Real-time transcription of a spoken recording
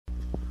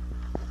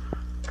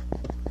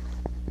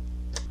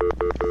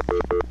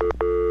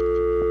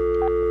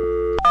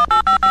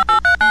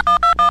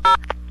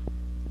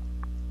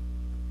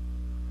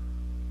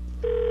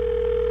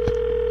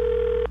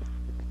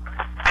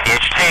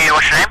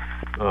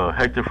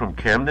Hector from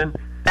Camden.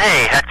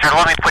 Hey, Hector,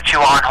 let me put you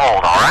on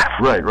hold, all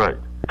right? Right.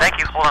 Thank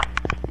you. Hold on.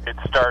 It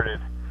started,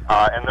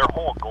 and their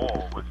whole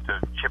goal was to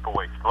chip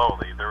away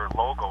slowly. Their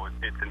logo,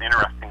 it's an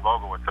interesting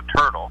logo. It's a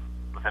turtle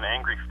with an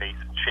angry face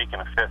and shaking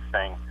a fist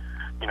saying,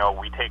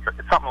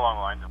 it's something along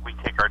the lines of, we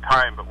take our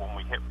time, but when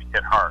we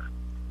hit hard.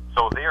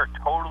 So they are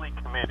totally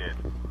committed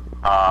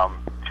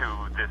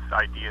to this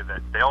idea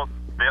that they'll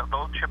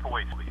chip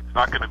away slowly. It's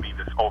not going to be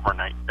this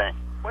overnight thing.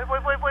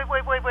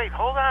 Wait.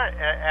 Hold on,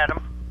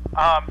 Adam.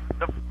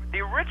 The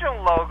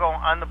original logo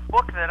on the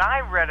book that I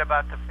read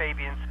about the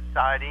Fabian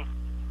Society,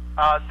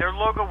 their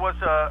logo was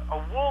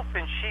a wolf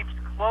in sheep's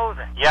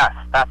clothing. Yes,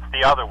 that's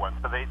the other one.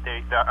 So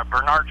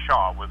Bernard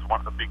Shaw was one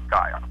of the big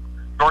guy on it.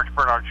 George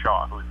Bernard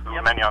Shaw,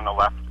 who many on the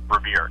left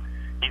revere.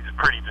 He's a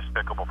pretty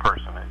despicable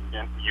person,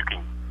 and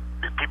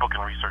people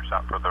can research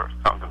that for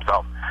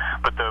themselves.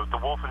 But the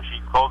wolf in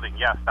sheep clothing,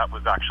 yes, that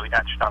was actually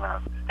etched on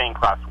a stained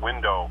glass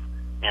window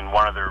in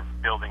one of their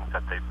buildings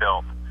that they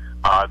built.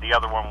 The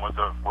other one was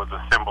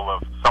a symbol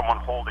of someone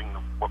holding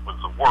what was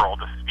the world,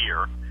 a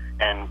sphere,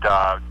 and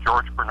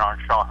George Bernard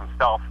Shaw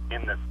himself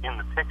in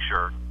the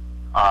picture,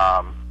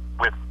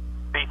 with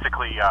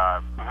basically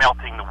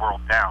melting the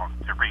world down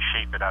to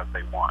reshape it as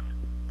they want.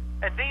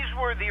 And these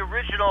were the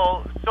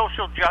original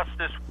social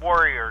justice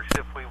warriors,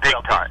 if we will. Big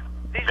time.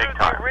 These are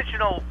the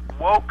original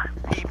woke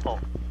people.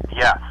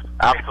 Yes,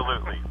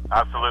 absolutely.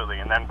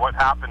 And then what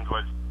happened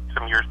was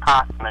some years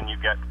passed, and then you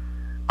get.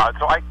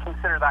 So I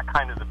consider that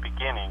kind of the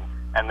beginning,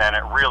 and then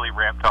it really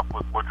ramped up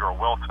with Woodrow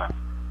Wilson.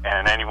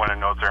 And anyone who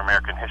knows their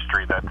American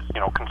history that's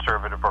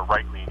conservative or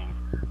right leaning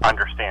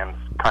understands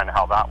kind of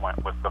how that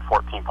went with the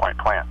 14-point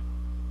plan.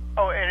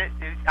 Oh, and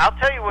I'll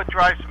tell you what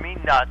drives me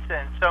nuts,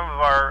 and some of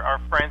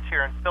our friends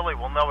here in Philly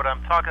will know what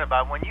I'm talking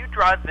about. When you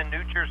drive the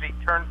New Jersey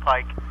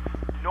Turnpike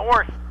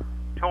north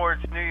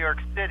towards New York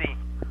City,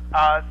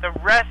 the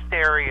rest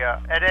area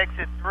at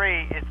exit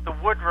 3 is the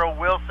Woodrow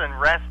Wilson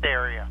rest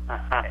area.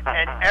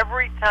 And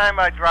every time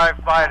I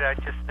drive by it, I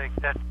just think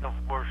that's the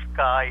worst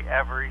guy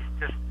ever.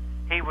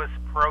 He was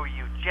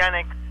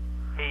pro-eugenics.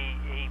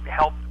 He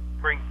helped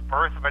bring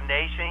birth of a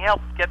nation. He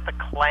helped get the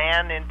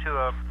Klan into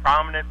a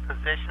prominent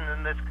position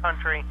in this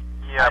country.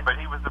 Yeah, but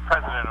he was the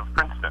president of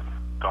Princeton,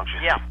 don't you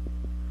see? Yeah.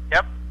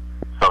 Yep.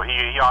 So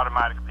he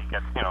automatically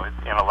gets,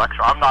 his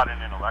intellectual. I'm not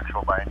an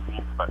intellectual by any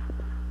means, but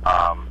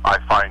I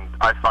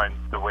find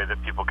the way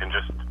that people can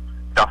just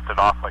dust it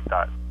off like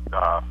that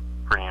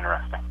pretty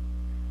interesting.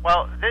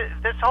 Well,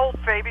 this whole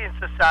Fabian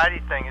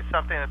Society thing is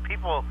something that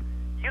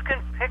you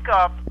can pick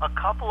up a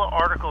couple of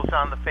articles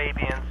on the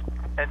Fabians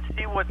and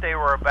see what they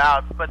were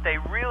about, but they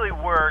really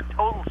were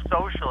total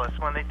socialists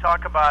when they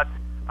talk about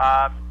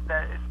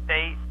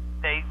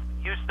they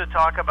used to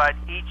talk about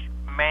each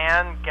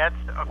man gets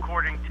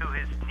according to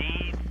his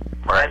needs.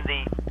 Right.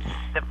 And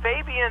the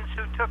Fabians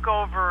who took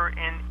over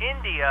in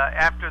India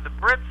after the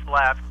Brits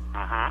left,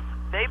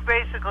 they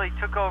basically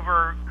took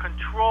over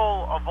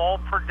control of all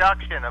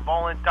production, of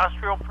all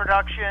industrial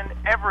production,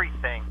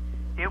 everything.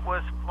 It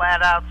was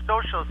flat-out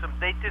socialism.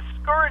 They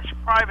discouraged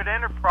private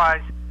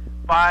enterprise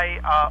by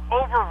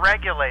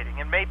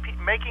over-regulating and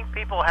making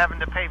people having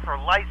to pay for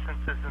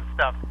licenses and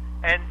stuff.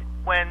 And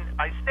when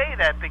I say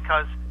that,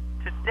 because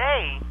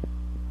today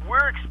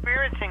we're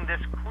experiencing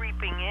this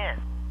creeping in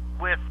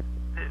with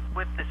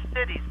the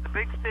cities, the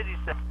big cities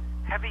that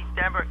heavy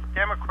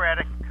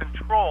democratic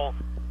control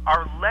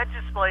are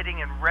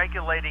legislating and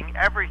regulating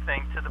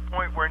everything to the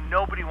point where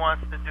nobody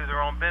wants to do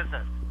their own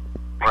business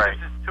because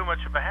it's too much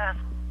of a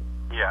hassle.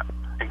 Yeah,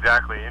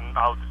 exactly. And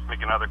I'll just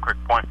make another quick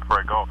point before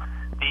I go.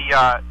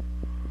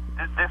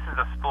 This is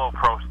a slow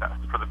process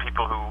for the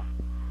people who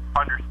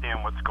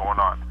understand what's going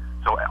on.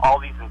 So all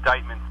these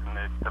indictments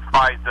and the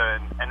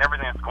FISA and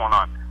everything that's going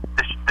on,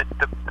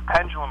 the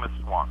pendulum is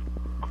swung.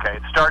 Okay,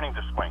 it's starting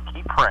to swing.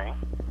 Keep praying,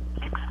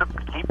 keep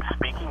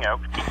speaking out,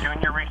 keep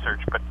doing your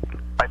research. But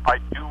I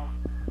do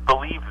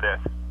believe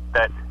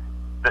that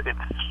it's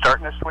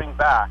starting to swing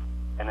back,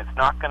 and it's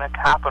not going to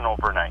happen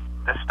overnight.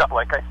 This stuff,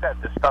 like I said,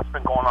 this stuff's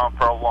been going on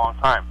for a long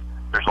time.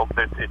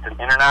 It's an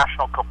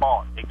international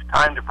cabal. It takes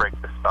time to break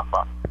this stuff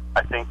up.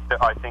 I think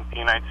the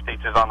United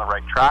States is on the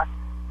right track.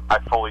 I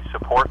fully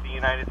support the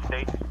United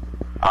States.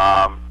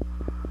 I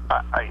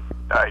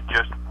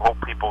just hope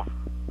people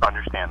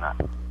understand that.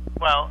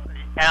 Well,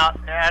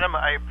 Adam,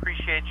 I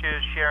appreciate you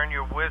sharing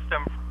your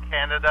wisdom from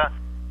Canada,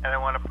 and I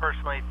want to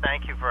personally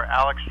thank you for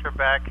Alex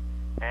Trebek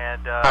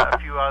and a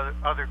few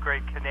other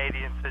great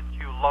Canadians that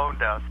you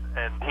loaned us.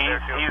 And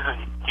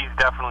he's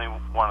definitely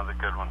one of the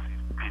good ones.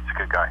 He's a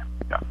good guy.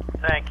 Yeah.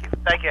 Thank you.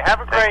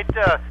 Have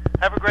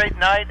a great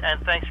night, and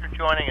thanks for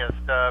joining us.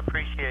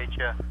 Appreciate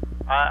you.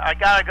 I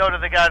gotta go to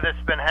the guy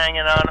that's been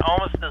hanging on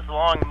almost as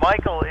long.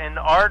 Michael in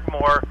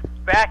Ardmore,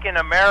 back in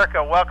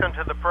America. Welcome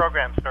to the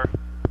program, sir.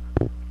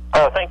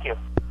 Oh, thank you.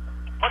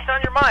 What's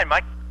on your mind,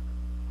 Mike?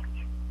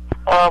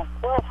 Well,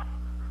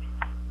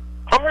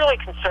 I'm really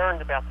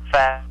concerned about the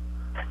fact.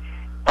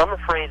 I'm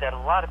afraid that a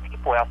lot of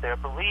people out there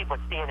believe what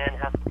CNN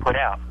has to put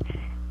out,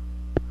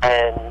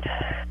 and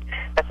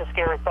that's a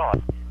scary thought.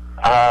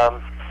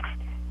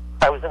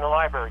 I was in the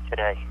library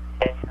today,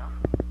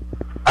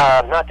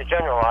 Not to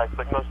generalize,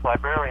 but most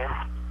librarians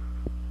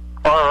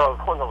are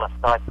on the left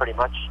side, pretty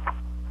much.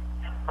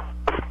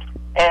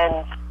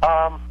 And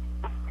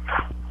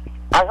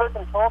I heard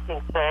them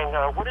talking, saying,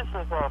 what is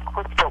this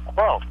quid pro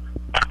quo?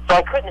 So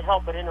I couldn't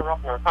help but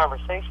interrupt their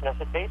conversation. I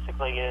said,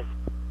 basically, it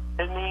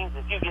means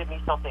if you give me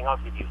something, I'll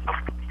give you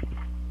something.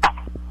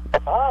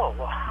 Oh,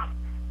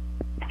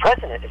 the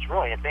president is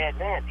really a bad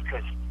man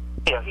because,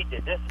 he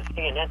did this to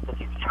CNN.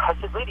 I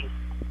said, ladies,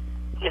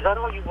 is that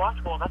all you watch?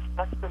 Well,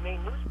 that's the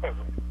main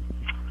newspaper.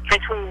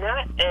 Between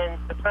that and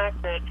the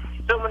fact that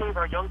so many of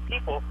our young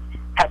people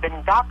have been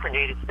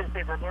indoctrinated since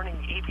they were learning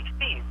the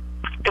ABCs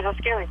is a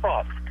scary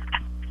thought.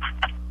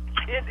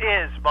 It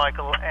is,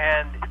 Michael,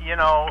 and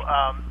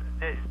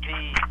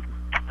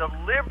the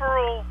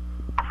liberal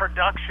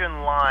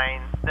production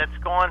line that's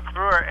gone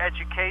through our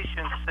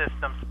education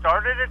system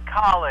started at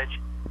college,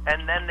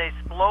 and then they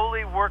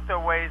slowly worked their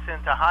ways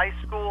into high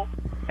school,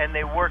 and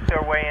they worked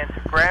their way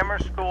into grammar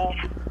school.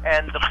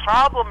 And the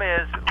problem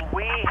is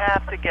we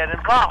have to get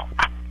involved.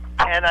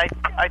 And I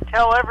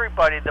tell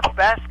everybody the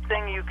best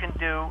thing you can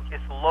do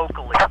is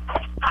locally.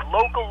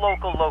 Local.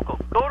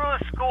 Go to a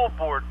school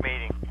board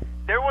meeting.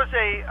 There was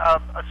a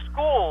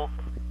school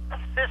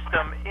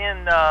system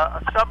in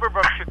a suburb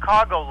of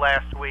Chicago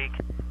last week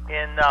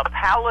in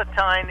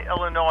Palatine,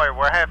 Illinois,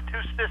 where I have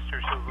two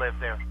sisters who live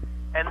there.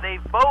 And they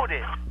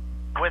voted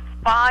with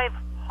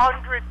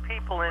 500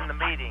 people in the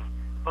meeting.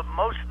 But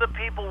most of the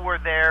people were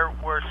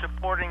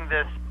supporting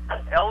this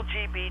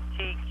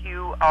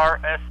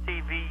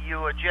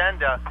LGBTQRSTVU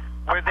agenda,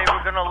 where they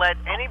were going to let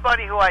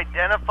anybody who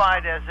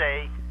identified as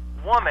a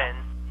woman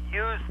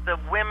use the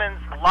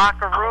women's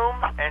locker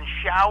room and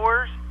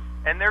showers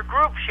and their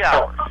group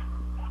showers.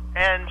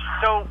 And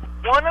so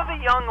one of the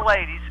young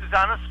ladies who's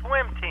on a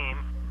swim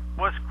team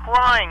was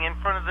crying in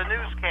front of the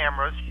news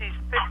cameras. She's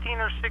 15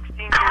 or 16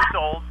 years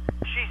old.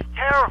 She's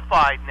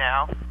terrified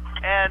now.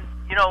 And,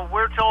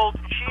 we're told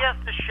she has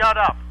to shut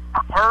up.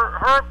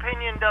 Her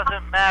opinion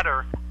doesn't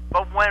matter.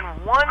 But when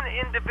one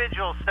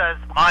individual says,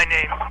 my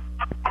name's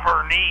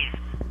Bernice,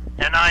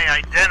 and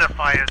I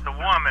identify as a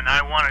woman,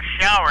 I want a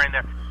shower in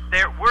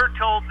there, we're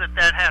told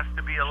that has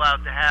to be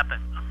allowed to happen.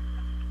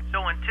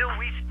 So until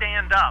we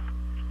stand up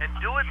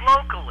and do it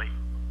locally,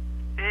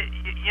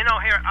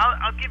 here,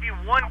 I'll give you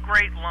one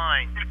great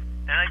line,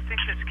 and I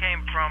think this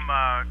came from,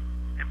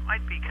 it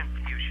might be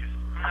Confucius.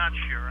 I'm not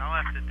sure. I'll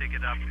have to dig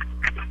it up.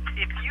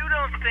 If you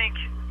don't think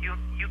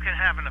you can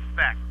have an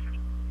effect,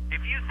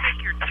 if you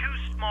think you're too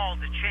small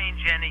to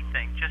change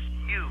anything, just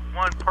you,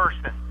 one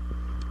person,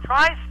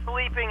 try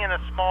sleeping in a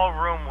small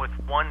room with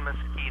one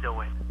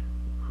mosquito in it.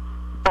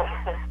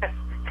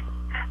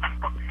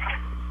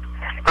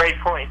 Great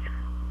point.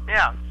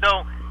 Yeah,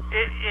 so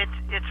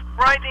it's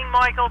frightening,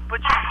 Michael,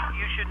 but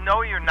you should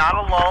know you're not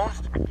alone.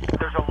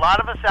 There's a lot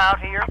of us out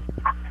here,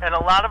 and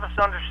a lot of us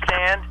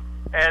understand.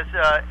 As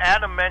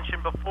Adam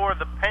mentioned before,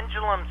 the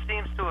pendulum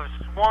seems to have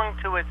swung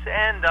to its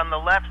end on the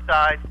left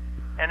side,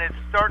 and it's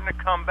starting to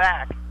come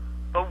back.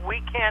 But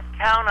we can't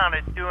count on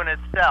it doing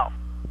itself.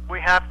 We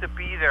have to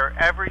be there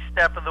every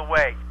step of the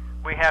way.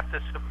 We have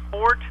to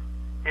support.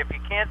 If you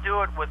can't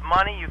do it with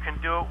money, you can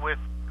do it with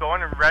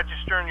going and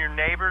registering your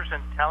neighbors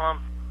and tell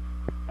them,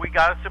 we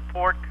got to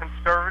support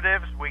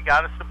conservatives. We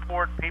got to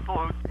support people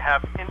who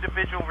have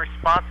individual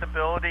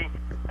responsibility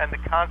and the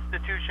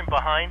Constitution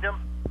behind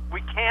them. We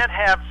can't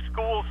have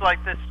schools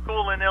like this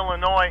school in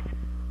Illinois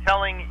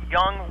telling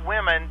young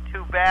women,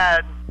 too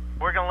bad,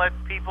 we're going to let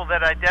people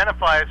that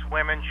identify as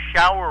women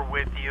shower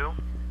with you.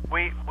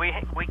 We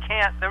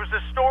can't. There was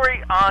a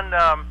story on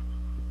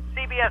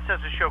CBS has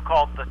a show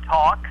called The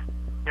Talk.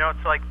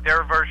 It's like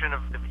their version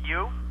of The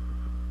View.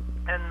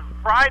 And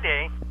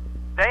Friday,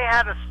 they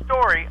had a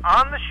story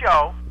on the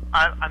show.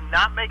 I'm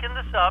not making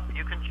this up.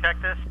 You can check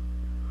this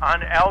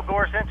on Al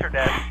Gore's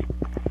internet.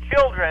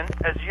 Children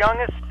as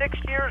young as 6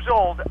 years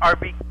old are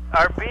being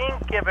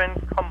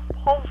given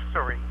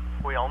compulsory,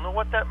 we all know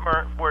what that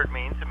word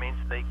means, it means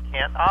they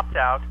can't opt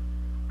out,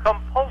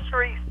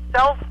 compulsory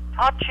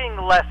self-touching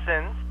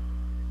lessons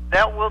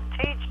that will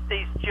teach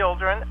these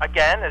children,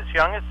 again, as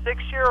young as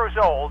 6 years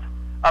old,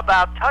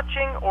 about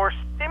touching or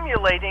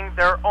stimulating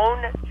their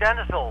own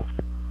genitals.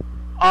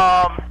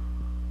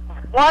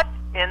 What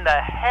in the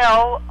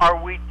hell are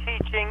we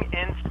teaching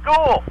in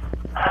school?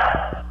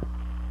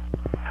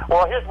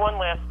 Well, here's one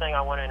last thing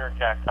I want to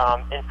interject.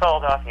 In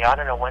Philadelphia, I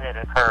don't know when it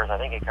occurs. I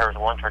think it occurs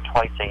once or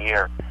twice a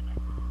year.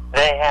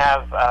 They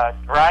have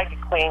drag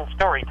queen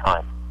story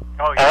time.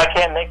 Oh, yeah. And I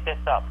can't make this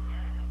up.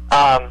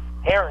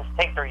 Parents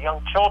take their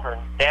young children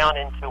down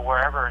into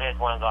wherever it is,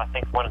 one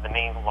of the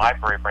main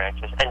library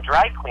branches, and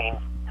drag queens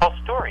tell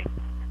stories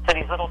to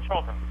these little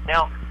children.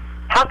 Now,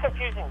 how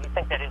confusing do you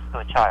think that is to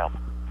a child?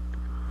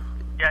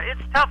 Yeah,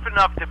 it's tough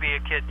enough to be a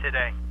kid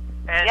today.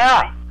 And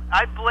yeah.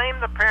 I blame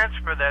the parents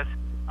for this.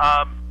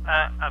 A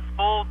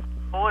full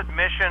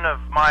admission of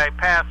my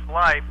past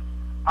life,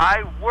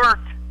 I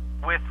worked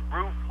with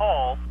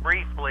RuPaul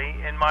briefly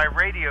in my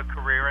radio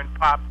career in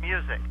pop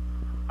music.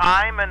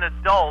 I'm an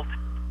adult.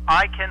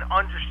 I can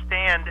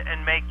understand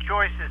and make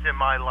choices in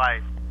my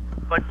life.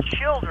 But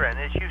children,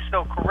 as you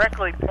so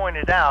correctly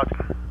pointed out,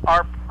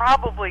 are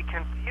probably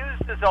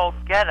confused as all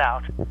get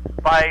out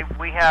by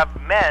we have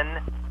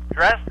men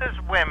dressed as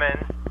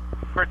women,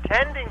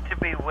 pretending to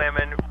be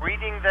women,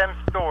 reading them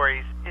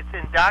stories. It's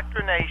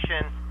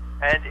indoctrination,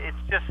 and it's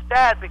just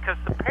sad because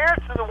the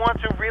parents are the ones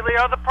who really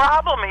are the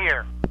problem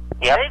here.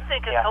 Yep. They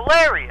think it's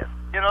hilarious.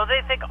 You know,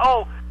 they think,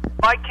 oh,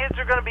 my kids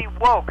are going to be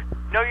woke.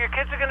 No, your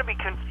kids are going to be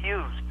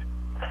confused.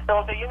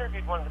 So they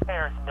interviewed one of the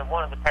parents, and then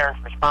one of the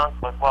parents' response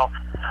was, well,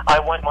 I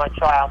want my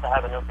child to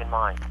have an open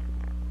mind.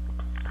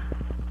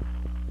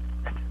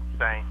 That's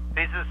insane.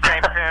 These are the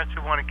same parents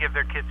who want to give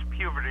their kids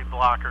puberty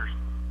blockers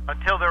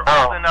until they're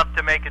old enough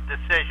to make a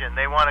decision.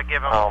 They want to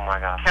give them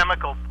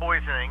chemical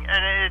poisoning.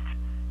 And it's,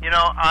 you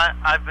know,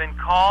 I've been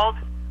called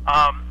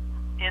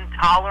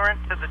intolerant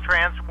to the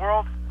trans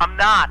world. I'm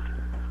not.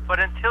 But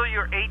until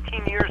you're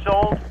 18 years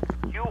old,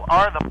 you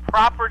are the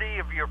property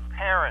of your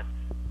parents.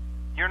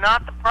 You're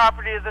not the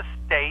property of the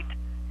state.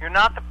 You're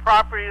not the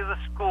property of the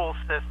school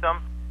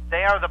system.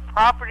 They are the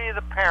property of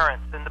the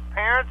parents. And the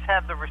parents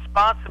have the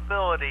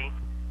responsibility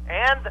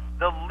and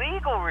the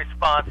legal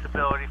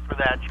responsibility for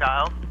that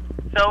child.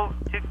 So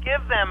to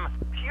give them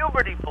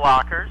puberty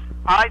blockers,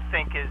 I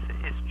think is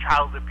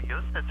child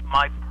abuse. That's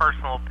my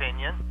personal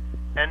opinion.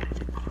 And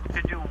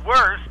to do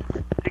worse,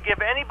 to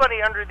give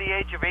anybody under the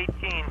age of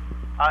 18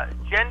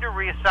 gender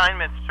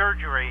reassignment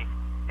surgery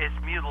is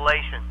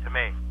mutilation to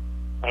me.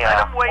 Yeah. Let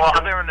them wait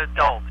till they're an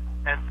adult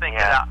and think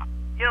it out.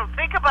 You know,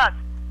 think about,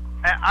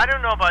 I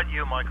don't know about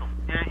you, Michael.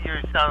 You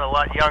sound a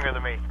lot younger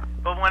than me.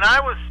 But when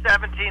I was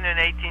 17 and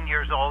 18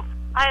 years old,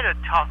 I had a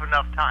tough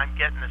enough time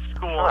getting to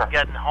school and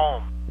getting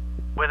home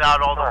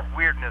without all the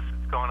weirdness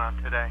that's going on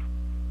today.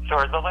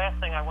 Sure. The last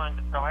thing I wanted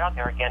to throw out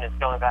there again is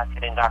going back to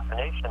the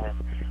indoctrination. Is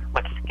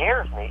what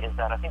scares me is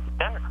that I think the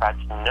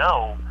Democrats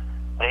know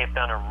they've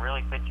done a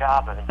really good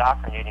job of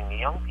indoctrinating the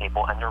young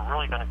people, and they're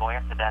really going to go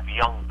after that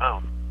young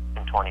vote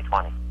in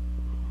 2020.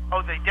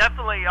 Oh, they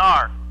definitely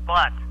are.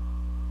 But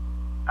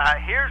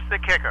here's the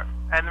kicker.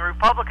 And the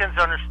Republicans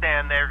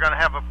understand they're going to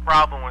have a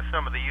problem with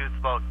some of the youth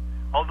vote,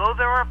 although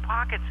there are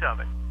pockets of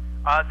it.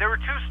 There were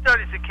two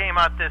studies that came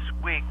out this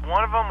week.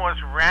 One of them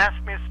was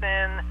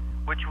Rasmussen,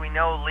 which we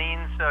know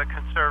leans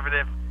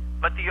conservative,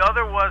 but the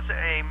other was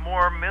a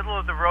more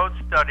middle-of-the-road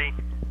study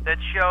that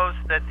shows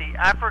that the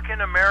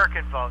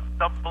African-American vote,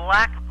 the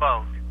black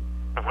vote,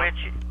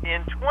 which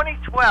in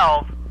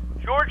 2012,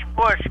 George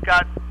Bush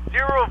got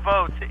 0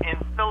 votes in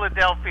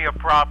Philadelphia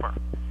proper.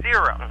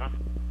 0.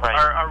 Right.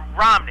 Or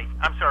Romney.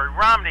 I'm sorry,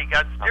 Romney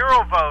got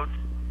 0 votes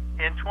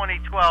in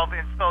 2012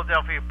 in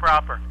Philadelphia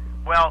proper.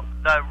 Well,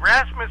 the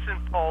Rasmussen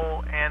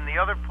poll and the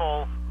other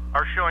poll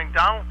are showing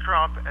Donald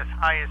Trump as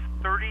high as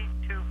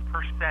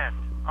 32%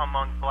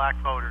 among black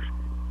voters.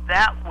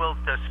 That will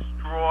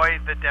destroy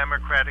the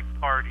Democratic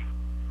Party.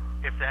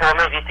 If that well,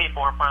 maybe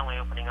people are finally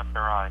opening up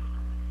their eyes.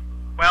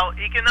 Well,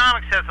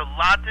 economics has a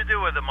lot to do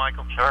with it,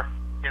 Michael. Sure.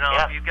 You know,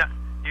 you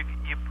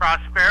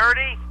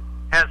prosperity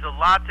has a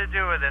lot to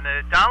do with it.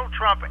 And Donald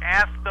Trump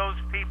asked those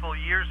people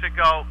years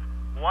ago,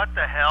 "What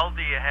the hell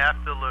do you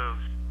have to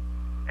lose?"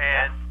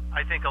 And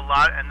I think a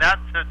lot, and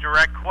that's a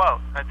direct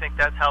quote. I think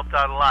that's helped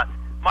out a lot.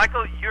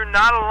 Michael, you're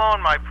not alone,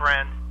 my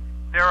friend.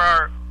 There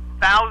are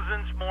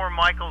thousands more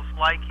Michaels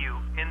like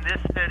you in this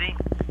city,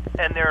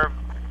 and there are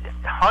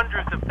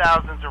hundreds of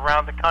thousands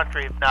around the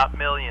country, if not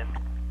millions.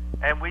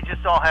 And we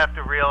just all have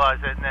to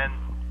realize it. And then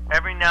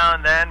every now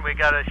and then we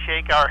got to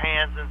shake our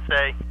hands and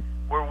say,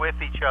 we're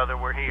with each other,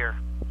 we're here.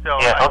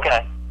 So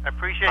I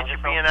appreciate you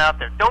being out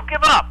there. Don't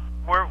give up.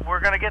 We're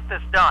going to get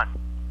this done.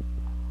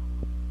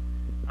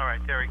 All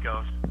right, there he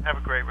goes. Have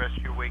a great rest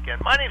of your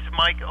weekend. My name's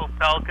Mike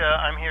Opelka.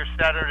 I'm here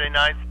Saturday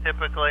nights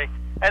typically.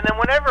 And then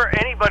whenever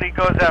anybody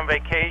goes on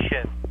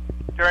vacation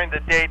during the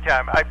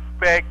daytime, I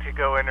beg to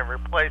go in and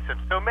replace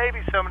them. So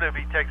maybe somebody will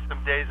be taking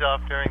some days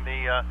off during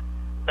the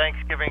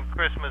Thanksgiving,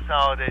 Christmas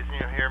holidays, and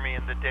you'll hear me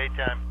in the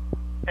daytime.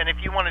 And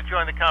if you want to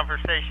join the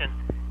conversation,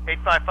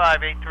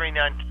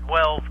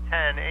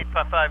 855-839-1210,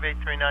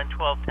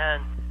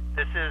 855-839-1210.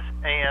 This is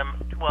AM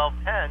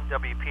 1210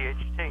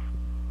 WPHT.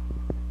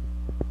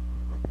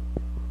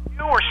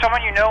 You or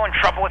someone you know in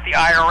trouble with the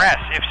IRS?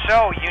 If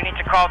so, you need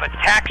to call the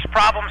Tax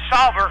Problem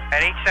Solver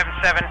at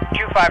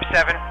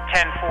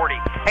 877-257-1040.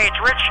 Hey, it's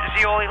Rich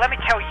Zioli. Let me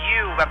tell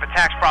you about the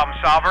Tax Problem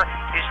Solver.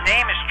 His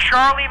name is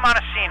Charlie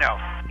Montesino.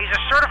 He's a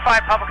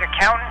certified public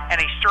accountant and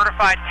a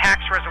certified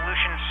tax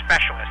resolution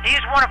specialist. He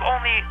is one of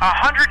only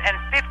 153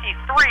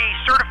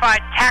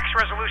 certified tax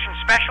resolution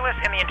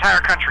specialists in the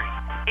entire country.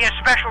 He has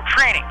special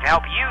training to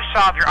help you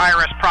solve your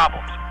IRS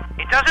problems.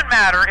 It doesn't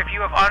matter if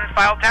you have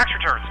unfiled tax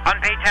returns,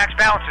 unpaid tax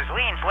balances,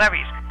 liens,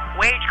 levies,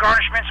 wage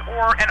garnishments,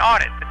 or an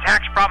audit. The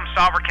Tax Problem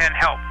Solver can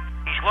help.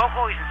 He's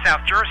local. He's in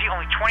South Jersey,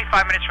 only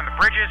 25 minutes from the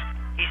bridges.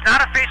 He's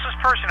not a faceless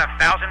person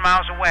 1,000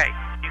 miles away.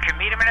 You can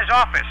meet him in his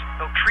office.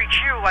 He'll treat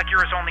you like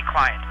you're his only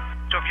client.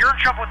 So if you're in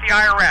trouble with the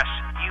IRS,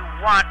 you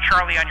want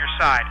Charlie on your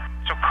side.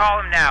 So call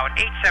him now at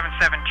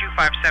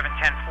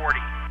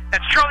 877-257-1040.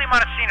 That's Charlie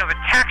Montesino, the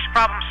Tax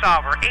Problem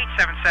Solver,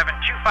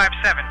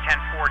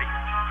 877-257-1040.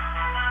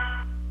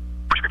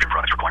 prescription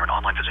products require an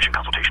online physician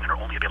consultation and are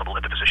only available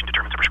if the physician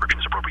determines a prescription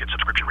is appropriate.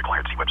 Subscription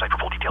required. See website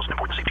for full details and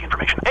important safety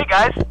information. Hey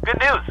guys,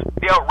 good news.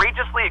 The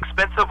outrageously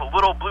expensive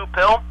little blue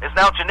pill is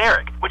now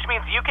generic, which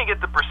means you can get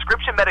the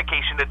prescription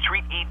medication to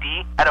treat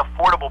ED at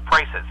affordable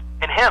prices.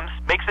 And Hims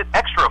makes it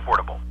extra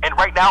affordable. And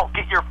right now,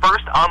 get your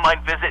first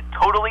online visit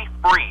totally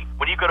free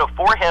when you go to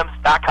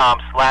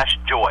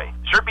 4hims.com/joy.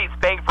 Sure beats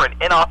paying for an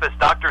in-office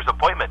doctor's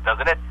appointment,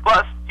 doesn't it?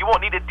 Plus, you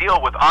won't need to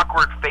deal with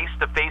awkward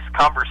face-to-face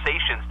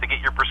conversations to get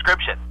your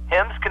prescription.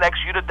 Hims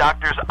connects you to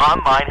doctors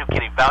online who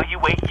can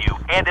evaluate you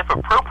and, if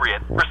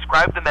appropriate,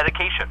 prescribe the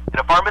medication. And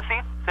a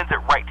pharmacy sends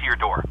it right to your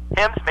door.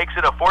 Hims makes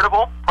it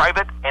affordable,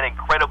 private, and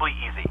incredibly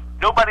easy.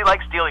 Nobody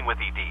likes dealing with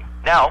ED.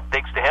 Now,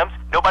 thanks to Hims,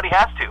 nobody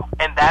has to.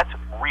 And that's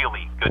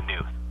really good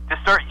news. To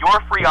start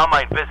your free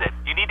online visit,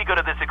 you need to go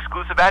to this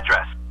exclusive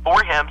address,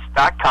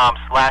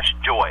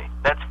 4hims.com/joy.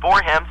 That's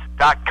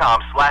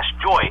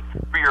 4hims.com/joy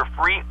for your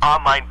free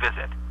online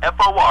visit.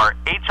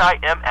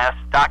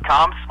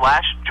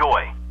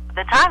 FORHIMS.com/joy.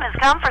 The time has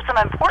come for some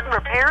important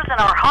repairs in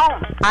our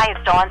homes. Hi,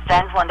 it's Dawn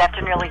Stensland. After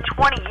nearly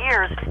 20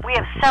 years, we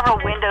have several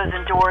windows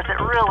and doors that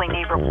really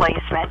need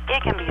replacement.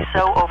 It can be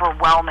so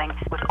overwhelming.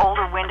 With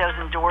older windows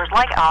and doors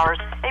like ours,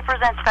 they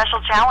present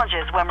special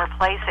challenges when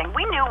replacing.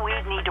 We knew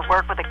we'd need to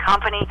work with a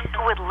company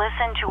who would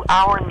listen to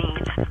our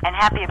needs and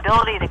have the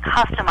ability to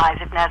customize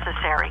if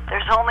necessary.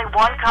 There's only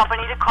one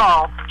company to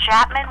call,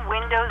 Chapman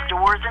Windows,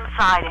 Doors, and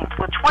Siding.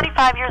 With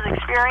 25 years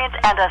experience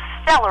and a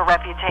stellar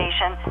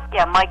reputation,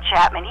 Mike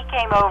Chapman, he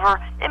came over,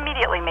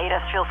 immediately made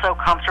us feel so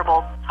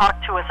comfortable,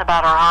 talked to us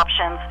about our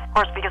options. Of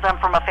course, because I'm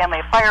from a family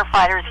of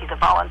firefighters, he's a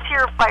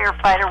volunteer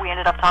firefighter. We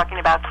ended up talking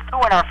about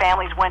who in our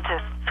families went to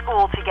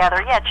school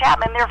together.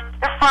 Chapman, they're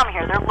from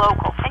here, they're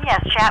local. And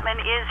yes, Chapman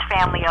is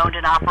family owned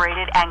and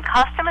operated, and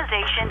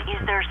customization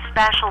is their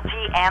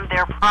specialty and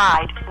their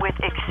pride with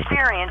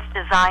experienced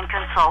design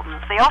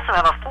consultants. They also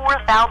have a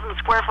 4,000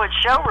 square foot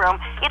showroom.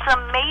 It's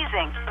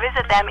amazing.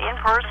 Visit them in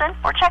person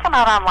or check them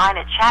out online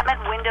at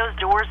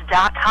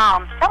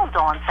ChapmanWindowsDoors.com. Tell them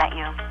Dawn sent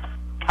you.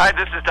 Hi,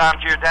 this is Don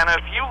Giordano.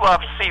 If you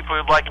love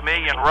seafood like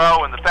me and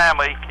Ro and the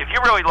family, if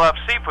you really love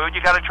seafood,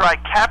 you got to try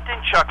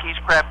Captain Chucky's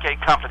Crab Cake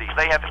Company.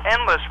 They have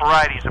endless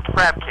varieties of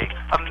crab cakes,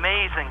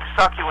 amazing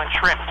succulent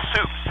shrimp,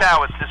 soups,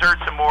 salads,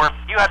 desserts, and more.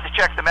 You have to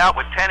check them out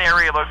with 10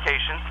 area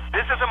locations.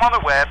 Visit them on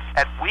the web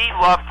at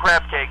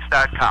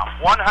WeLoveCrabCakes.com.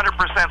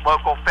 100%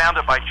 local,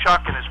 founded by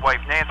Chuck and his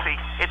wife Nancy.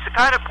 It's the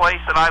kind of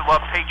place that I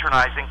love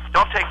patronizing.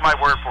 Don't take my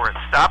word for it.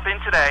 Stop in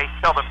today.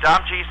 Tell them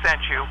Dom G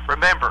sent you.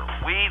 Remember,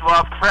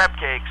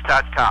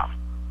 WeLoveCrabCakes.com.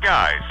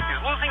 Guys, is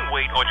losing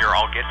weight on your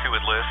I'll get to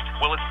it list?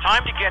 Well, it's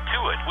time to get to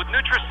it with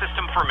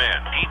Nutrisystem for Men.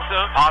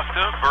 Pizza,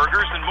 pasta,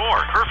 burgers, and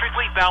more.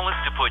 Perfectly balanced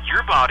to put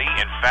your body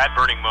in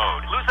fat-burning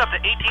mode. Lose up to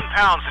 18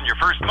 pounds in your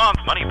first month,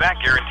 money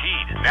back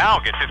guaranteed. Now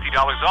get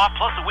 $50 off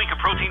plus a week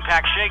of protein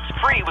pack shakes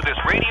free with this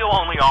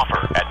radio-only offer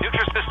at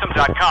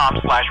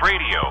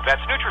Nutrisystem.com/radio.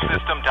 That's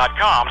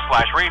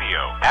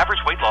Nutrisystem.com/radio.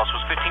 Average weight loss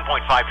was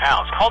 15.5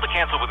 pounds. Call to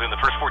cancel within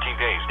the first 14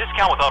 days.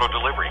 Discount with auto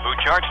delivery.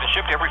 Food charged and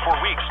shipped every 4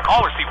 weeks.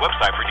 Call or see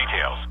website for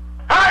details.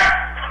 Hey!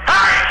 The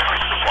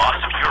boss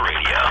of your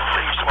radio.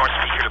 Tell your smart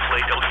speaker to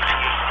play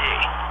WPHT.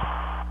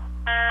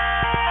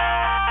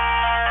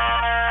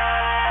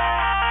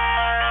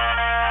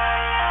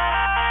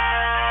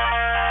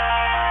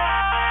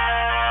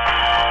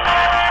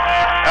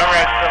 All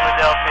right,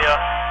 Philadelphia.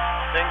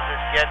 Things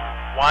are getting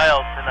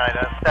wild tonight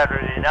on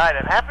Saturday night.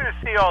 I'm happy to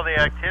see all the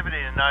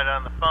activity tonight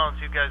on the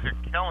phones. You guys are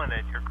killing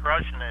it. You're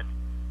crushing it.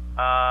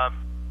 I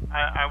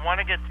want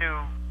to get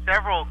to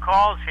several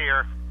calls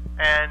here.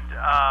 And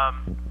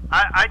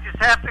I just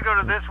have to go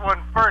to this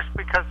one first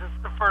because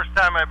it's the first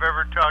time I've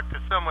ever talked to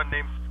someone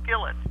named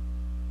Skillet.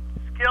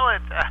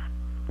 Skillet,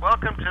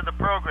 welcome to the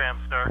program,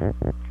 sir.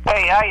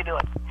 Hey, how you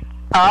doing?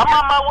 I'm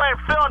on my way to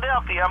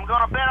Philadelphia. I'm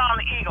going to bet on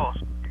the Eagles.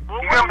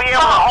 You're going to be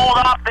able to hold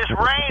off this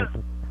rain?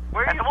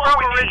 Where are you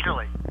from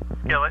originally,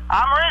 Skillet?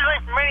 I'm originally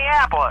from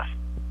Minneapolis.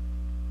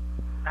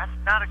 That's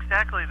not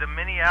exactly the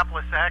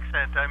Minneapolis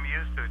accent I'm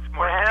used to. It's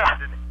more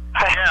Scandinavian.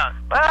 Yeah.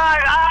 Well,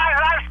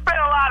 I spent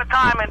a lot of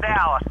time in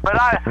Dallas, but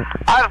I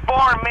was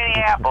born in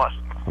Minneapolis.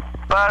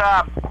 But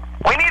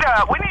we need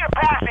a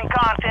passing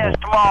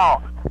contest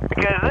tomorrow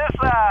because this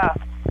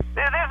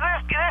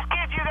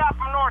kid you got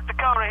from North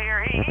Dakota here,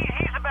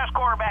 he's the best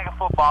quarterback in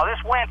football.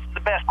 This Wentz is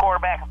the best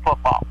quarterback in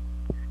football.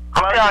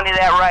 I'm telling you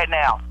that right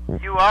now.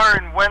 You are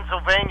in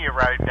Pennsylvania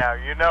right now.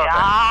 You know that.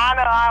 I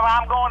know.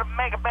 I'm going to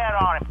make a bet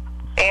on him.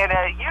 And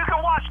you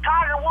can watch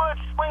Tiger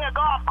Woods swing a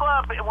golf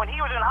club when he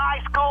was in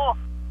high school.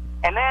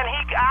 And then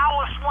I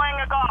will swing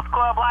a golf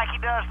club like he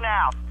does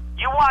now.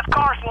 You watch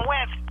Carson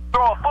Wentz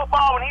throw a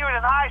football when he was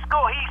in high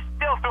school, he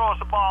still throws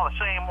the ball the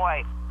same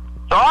way.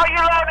 So all you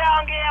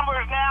low-down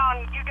gamblers now,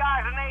 and you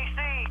guys in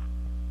AC,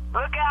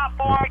 look out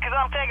for me because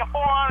I'm taking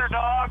 400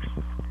 dogs.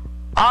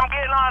 I'm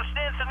getting on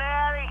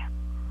Cincinnati,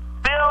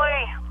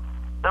 Philly,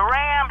 the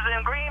Rams,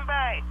 and Green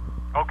Bay.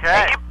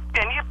 Okay.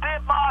 And you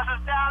pit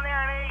bosses down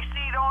there in AC,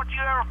 don't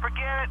you ever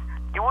forget it.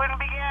 You wouldn't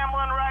be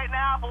gambling right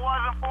now if it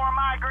wasn't for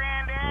my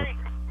granddaddy.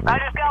 I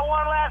just got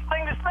one last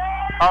thing to say.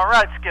 All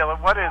right,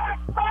 Skillet, what is it?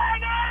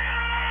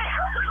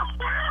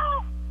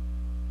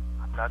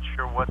 I'm not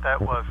sure what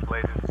that was,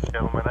 ladies and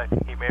gentlemen. I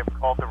think he may have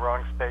called the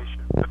wrong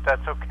station, but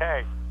that's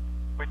okay.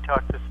 We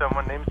talked to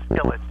someone named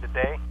Skillet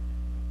today,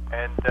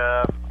 and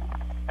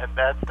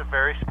that's a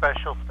very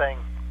special thing.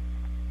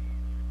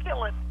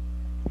 Skillet.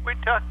 We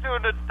talked to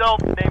an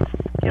adult named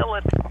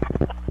Skillet.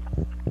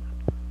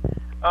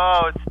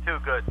 Oh, it's too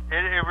good.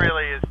 It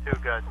really is too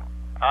good.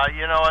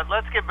 You know what?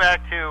 Let's get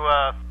back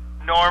to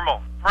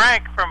normal.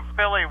 Frank from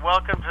Philly,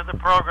 welcome to the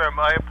program.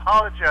 I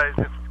apologize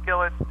if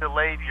Skillet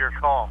delayed your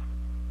call.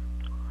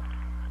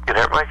 You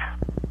there, Mike?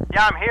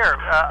 Yeah, I'm here.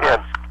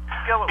 Yeah.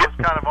 Skillet was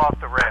kind of off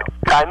the rails.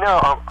 I know.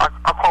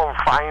 I'll call him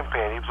Frying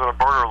Pan. He was on a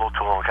burner a little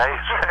too long, okay?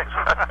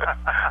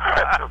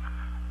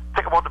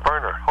 Take him off the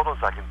burner. Hold on a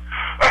second.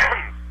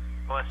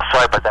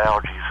 Sorry about the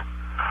allergies.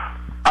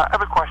 I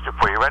have a question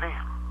for you. Ready?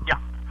 Yeah.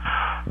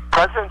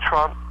 President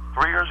Trump,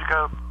 3 years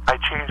ago, I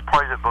changed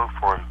parties to vote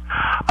for him.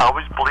 I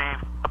always believe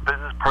a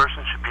business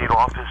person should be in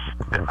office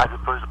as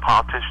opposed to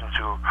politicians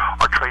who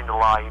are trained to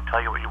lie and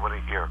tell you what you want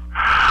to hear.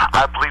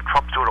 I believe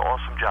Trump's doing an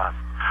awesome job.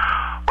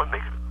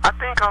 I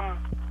think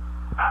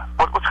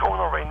what's going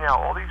on right now,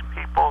 all these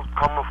people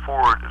coming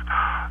forward,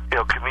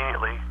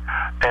 conveniently,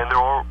 and they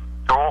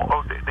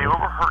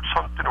overheard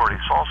something, or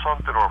they saw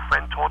something, or a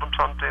friend told them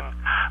something.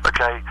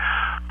 Okay,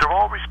 they're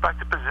all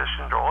respected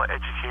positions. They're all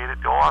educated.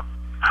 They're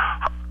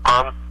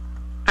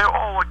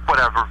all like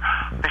whatever.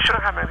 They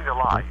shouldn't have anything to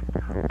lie.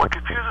 What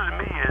confuses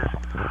me is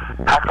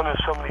how come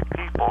there's so many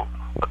people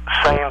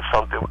saying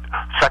something,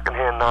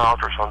 secondhand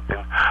knowledge or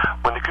something,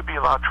 when there could be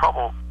a lot of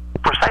trouble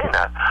for saying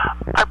that.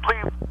 I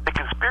believe the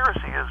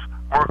conspiracy is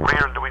more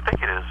greater than we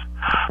think it is.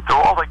 They're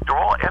all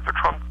after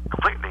Trump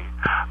completely.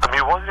 I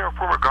mean, wasn't there a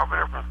former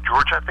governor from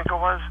Georgia, I think it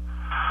was,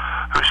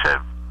 who said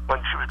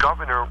when she was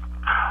governor,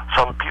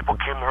 some people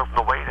came to her from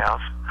the White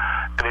House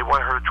and they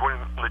wanted her to join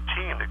the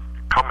team to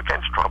come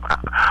against Trump.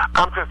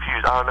 I'm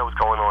confused. I don't know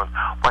what's going on.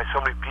 Why so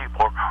many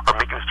people are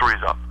making stories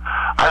up.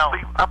 I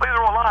believe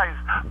they're all lies,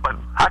 but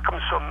how come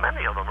so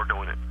many of them are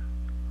doing it?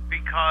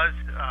 Because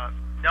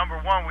number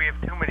one, we have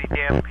too many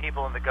damn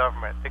people in the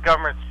government. The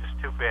government's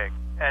just too big.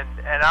 And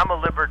I'm a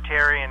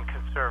libertarian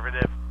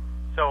conservative,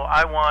 so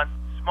I want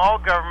small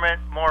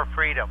government, more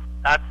freedom.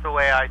 That's the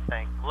way I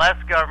think.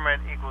 Less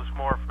government equals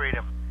more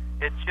freedom.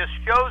 It just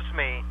shows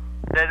me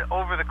that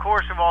over the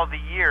course of all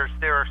the years,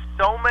 there are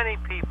so many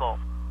people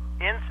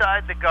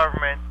inside the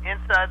government,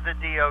 inside the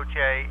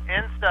DOJ,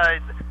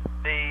 inside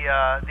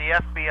the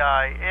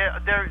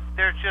FBI.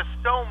 They're just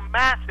so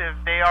massive.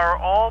 They are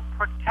all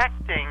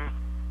protecting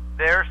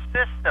their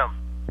system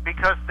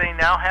because they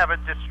now have a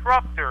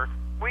disruptor.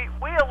 We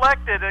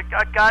elected a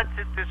guy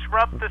to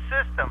disrupt the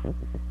system,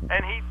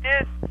 and he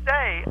did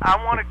say, I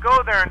want to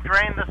go there and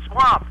drain the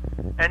swamp.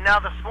 And now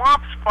the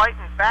swamp's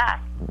fighting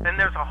back, and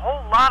there's a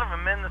whole lot of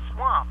them in the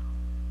swamp.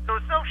 So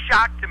it's no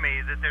shock to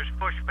me that there's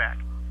pushback.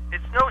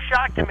 It's no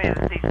shock to me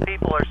that these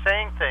people are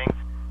saying things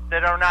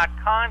that are not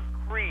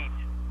concrete,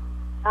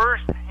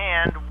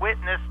 first-hand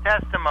witness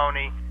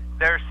testimony.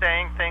 They're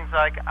saying things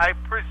like, I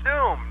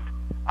presumed,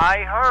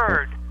 I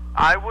heard,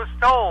 I was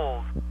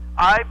told,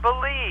 I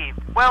believe.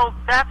 Well,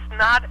 that's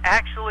not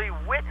actually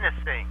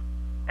witnessing.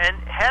 And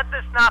had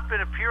this not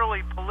been a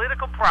purely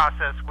political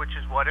process, which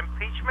is what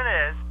impeachment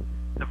is,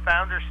 the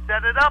founders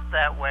set it up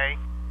that way,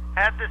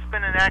 had this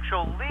been an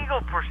actual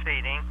legal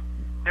proceeding,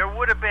 there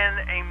would have been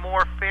a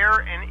more fair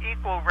and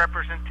equal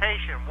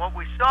representation. What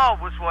we saw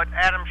was what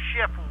Adam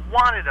Schiff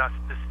wanted us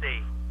to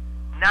see,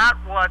 not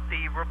what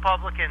the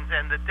Republicans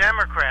and the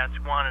Democrats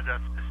wanted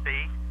us to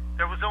see.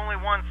 There was only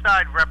one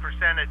side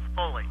represented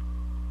fully.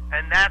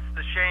 And that's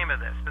the shame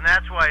of this. And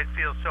that's why it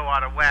feels so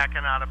out of whack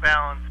and out of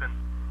balance. And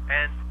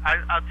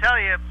I'll tell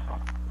you,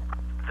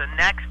 the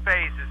next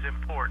phase is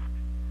important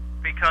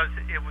because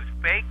it was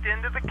baked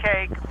into the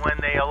cake when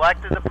they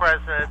elected the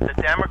president. The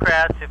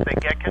Democrats, if they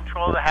get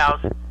control of the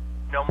House,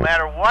 no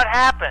matter what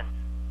happens,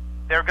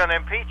 they're going to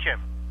impeach him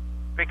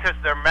because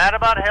they're mad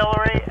about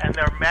Hillary and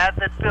they're mad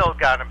that Bill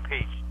got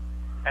impeached.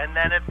 And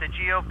then if the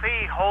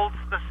GOP holds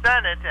the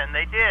Senate, and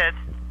they did,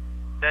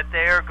 that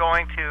they are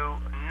going to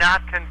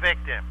not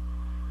convict him.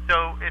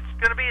 So it's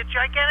going to be a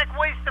gigantic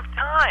waste of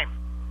time.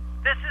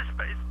 This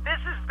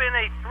has been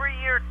a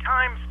 3-year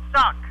time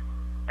suck,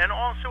 and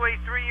also a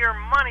 3-year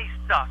money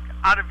suck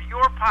out of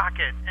your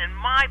pocket and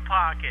my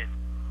pocket.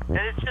 And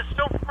it's just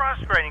so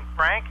frustrating,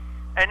 Frank.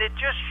 And it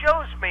just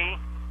shows me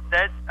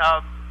that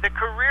the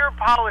career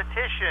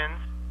politicians,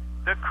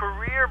 the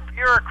career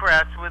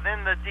bureaucrats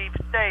within the deep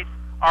state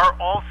are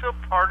also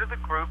part of the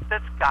group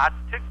that's got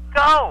to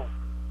go.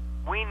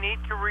 We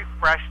need to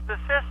refresh the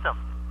system.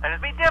 And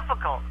it'll be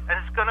difficult, and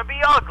it's going to be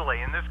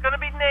ugly, and there's going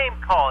to be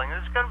name-calling, and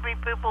there's going to be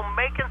people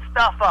making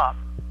stuff up.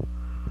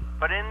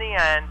 But in the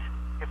end,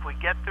 if we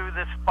get through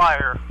this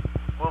fire,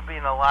 we'll be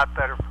in a lot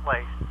better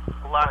place,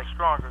 a lot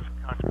stronger as a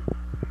country.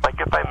 Like,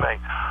 if I may,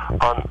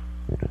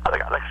 like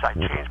I said,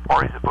 I changed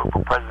parties to vote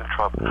for President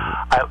Trump.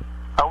 I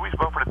always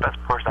vote for the best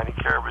person. I didn't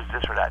care if it was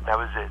this or that, and that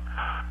was it.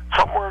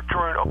 Somewhere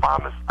during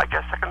Obama's, I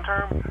guess, second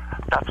term,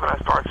 that's when I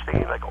started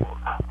seeing like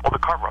all the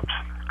cover-ups,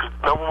 because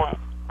no one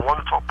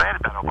wanted to talk bad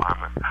about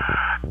Obama.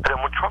 And then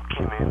when Trump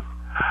came in,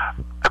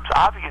 it was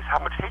obvious how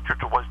much hatred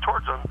there was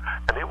towards him,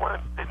 and they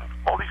wanted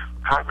all these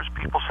Congress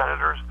people,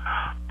 senators.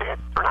 They're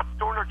not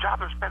doing their job.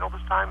 They're spending all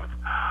this time.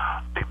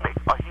 They make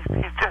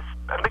he's this.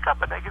 Make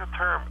up a negative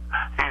term.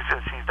 He's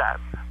this. He's that.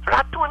 They're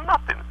not doing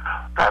nothing.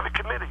 They have a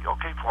committee.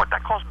 Okay, for what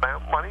that costs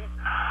money.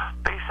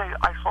 They say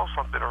I saw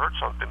something or heard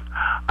something.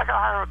 I got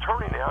to hire an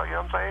attorney now. You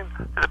know what I'm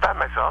saying? To defend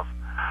myself.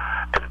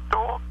 And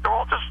they're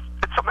all just.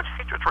 It's so much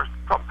hatred towards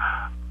Trump.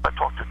 I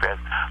talk too fast.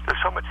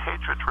 There's so much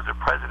hatred towards the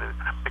president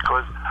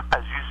because,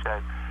 as you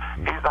said,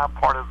 he's not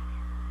part of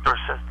their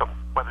system,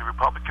 whether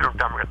Republican or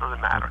Democrat,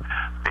 doesn't matter.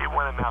 They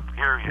want him out,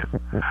 period.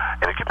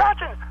 And if you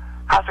imagine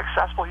how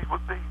successful he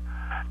would be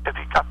if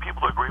he got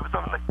people to agree with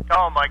him.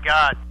 Oh my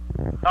God.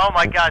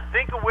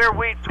 Think of where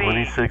we'd be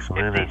 26 if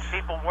minutes. these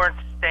people weren't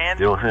standing,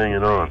 Still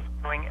hanging on,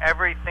 doing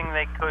everything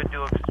they could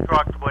to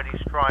obstruct what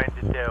he's trying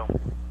to do.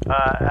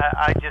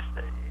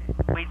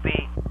 We'd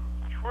be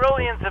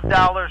trillions of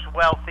dollars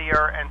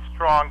wealthier and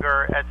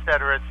stronger, et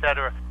cetera, et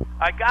cetera.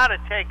 I got to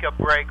take a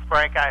break,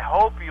 Frank. I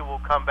hope you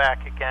will come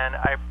back again.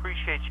 I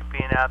appreciate you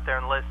being out there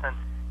and listening.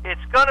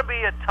 It's going to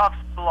be a tough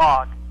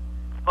slog,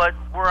 but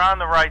we're on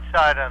the right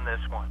side on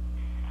this one,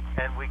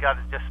 and we got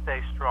to just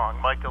stay strong.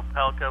 Mike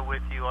Opelka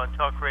with you on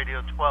Talk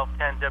Radio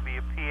 1210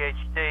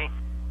 WPHT.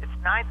 It's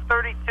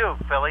 9:32,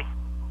 Philly.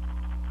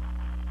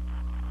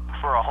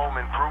 For a home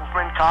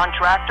improvement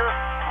contractor,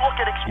 look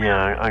at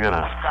experience. Yeah, I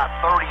gotta. Got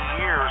 30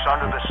 years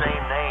under the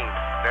same name.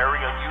 Very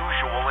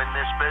unusual in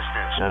this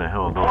business. Gotta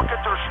hold on. Look at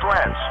their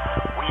strengths.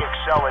 We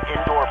excel at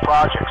indoor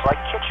projects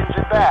like kitchens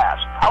and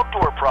baths,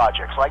 outdoor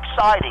projects like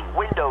siding,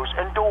 windows,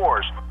 and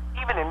doors,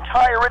 even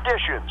entire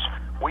additions.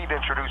 We've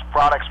introduced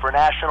products for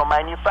national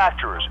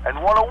manufacturers and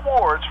won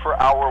awards for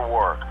our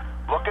work.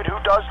 Look at who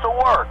does the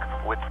work.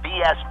 With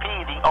BSP,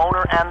 the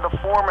owner and the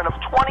foreman of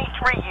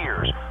 23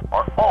 years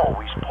are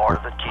always part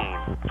of the team.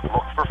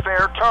 Look for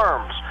fair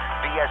terms.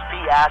 BSP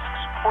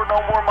asks for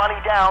no more money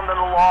down than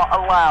the law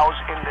allows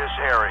in this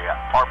area.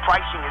 Our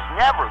pricing is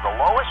never the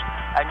lowest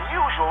and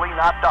usually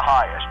not the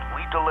highest.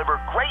 We deliver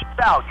great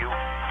value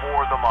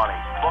for the money.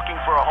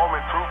 Looking for a home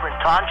improvement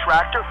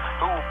contractor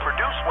who will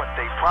produce what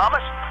they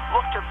promise?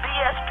 Look to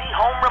BSP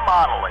Home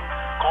Remodeling.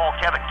 Call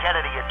Kevin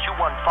Kennedy at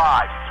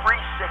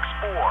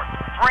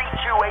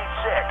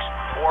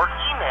 215-364-3286 or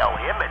email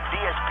him at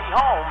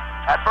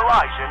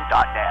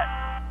bsphome@verizon.net.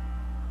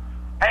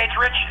 Hey, it's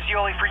Rich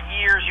Zioli. For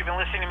years, you've been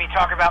listening to me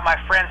talk about my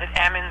friends at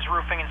Emmons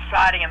Roofing and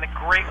Siding and the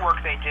great work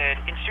they did.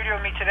 In studio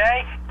with me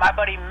today, my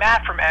buddy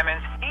Matt from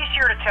Emmons. He's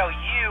here to tell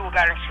you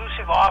about an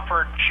exclusive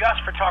offer just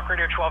for Talk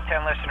Radio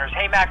 1210 listeners.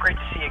 Hey, Matt, great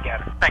to see you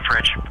again. Thanks,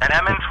 Rich. At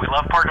Emmons, we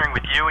love partnering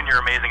with you and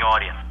your amazing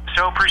audience.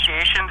 Show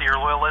appreciation to your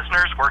loyal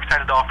listeners. We're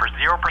excited to offer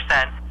 0%,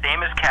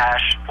 same as cash,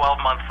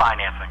 12-month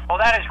financing.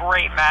 Well, that is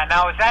great, Matt.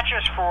 Now, is that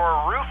just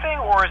for roofing,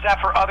 or is that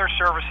for other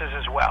services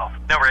as well?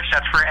 No, Rich,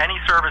 that's for any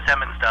service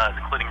Emmons does,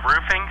 including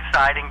roofing,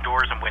 siding,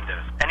 doors, and windows.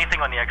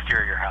 Anything on the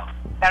exterior of your house.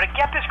 Now, to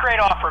get this great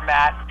offer,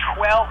 Matt,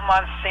 12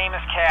 months, same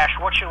as cash,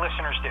 what should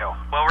listeners do?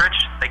 Well,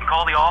 Rich, they can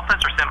call the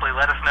office or simply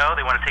let us know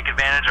they want to take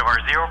advantage of our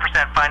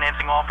 0%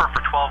 financing offer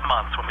for 12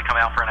 months when we come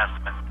out for an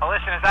estimate. Well,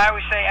 listen, as I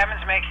always say,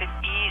 Emmons makes it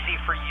easy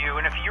for you,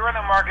 and if you're in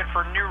the market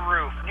for new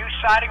roof, new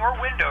siding, or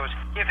windows,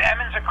 give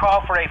Emmons a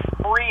call for a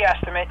free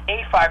estimate,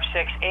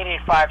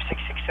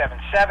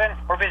 856-885-6677,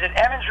 or visit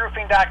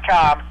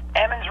emmonsroofing.com,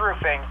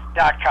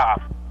 emmonsroofing.com.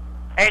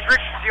 Hey, it's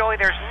Rich Zioli.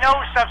 There's no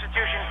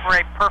substitution for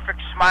a perfect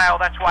smile.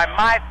 That's why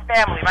my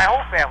family, my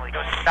whole family,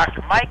 goes to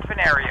Dr. Mike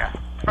Veneria.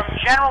 From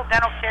general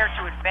dental care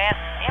to advanced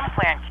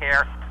implant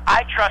care,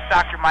 I trust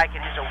Dr. Mike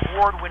and his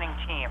award-winning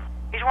team.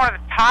 He's one of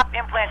the top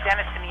implant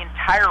dentists in the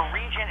entire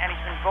region, and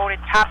he's been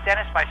voted top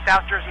dentist by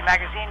South Jersey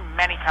Magazine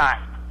many times.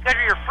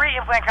 Schedule your free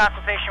implant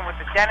consultation with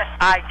the dentist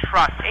I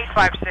trust.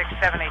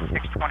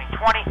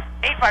 856-786-2020,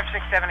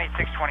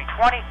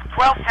 856-786-2020,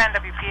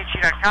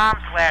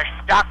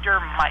 1210WPHT.com/Dr.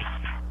 Mike.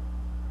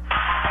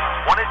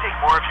 Want to take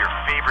more of your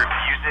favorite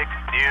music,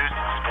 news,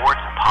 sports,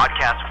 and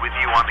podcasts with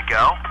you on the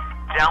go?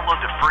 Download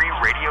the free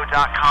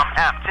radio.com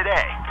app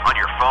today on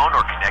your phone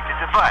or connected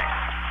device.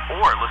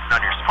 Or listen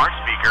on your smart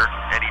speaker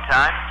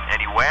anytime,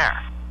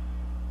 anywhere.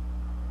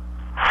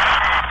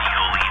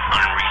 Zioli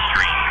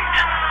Unrestrained.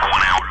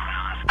 1 hour of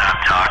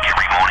non-stop talk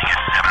every morning at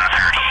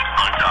 7:30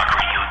 on Talk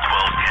Radio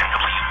 1210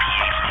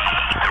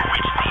 WPHT. The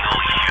Rich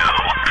Zioli Show.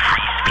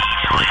 Free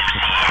speech lives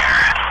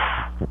here.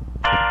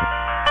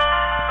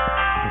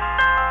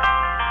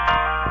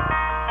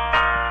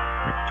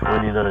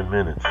 29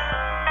 minutes.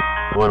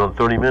 Going on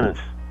 30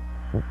 minutes.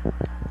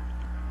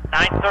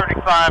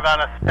 9:35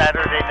 on a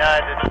Saturday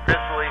night. It's a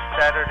drizzly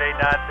Saturday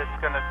night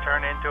that's going to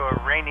turn into a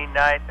rainy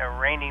night, a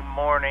rainy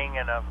morning,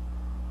 and a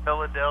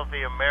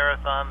Philadelphia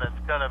marathon that's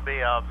going to be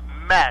a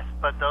mess.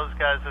 But those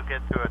guys will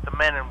get through it. The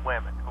men and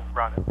women who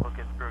run it will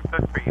get through it.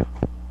 Good for you.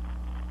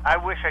 I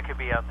wish I could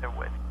be out there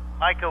with you.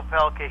 Mike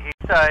Opelka, he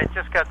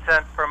just got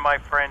sent from my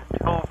friend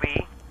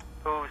Toby,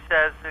 who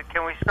says,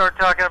 can we start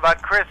talking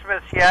about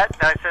Christmas yet?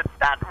 And I said,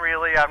 not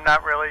really. I'm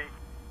not really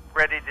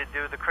ready to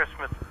do the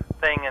Christmas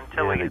thing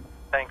until we get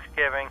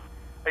Thanksgiving.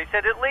 He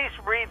said, at least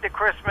read the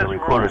Christmas The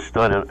recorder rules.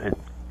 started, it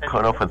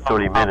cut off at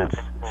 30 minutes,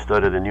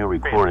 started a new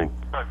recording.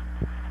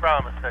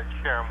 Promise I'd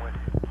share them with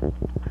you.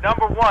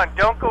 Number one,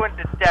 don't go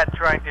into debt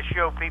trying to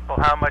show people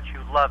how much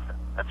you love them.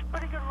 That's a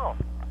pretty good rule.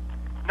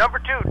 Number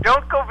two,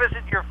 don't go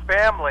visit your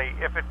family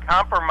if it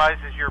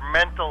compromises your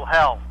mental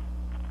health.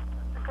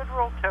 That's a good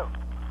rule, too.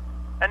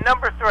 And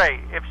number three,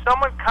 if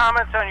someone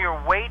comments on your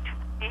weight,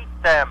 eat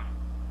them.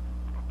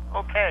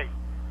 Okay.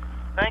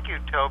 Thank you,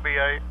 Toby.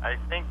 I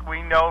think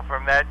we know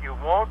from that you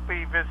won't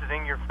be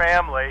visiting your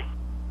family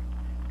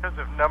because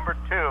of number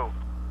two.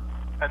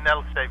 And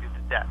that'll save you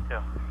the debt,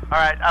 too. All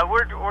right,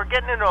 we're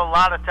getting into a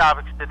lot of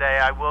topics today.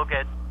 I will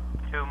get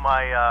to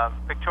my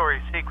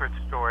Victoria's Secret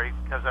story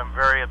because I'm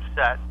very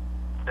upset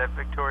that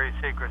Victoria's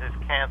Secret has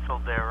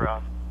canceled their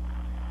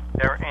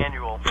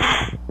annual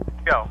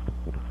show.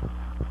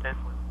 It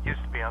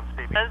used to be on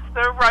CBS. It's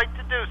their right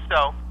to do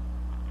so.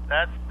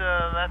 That's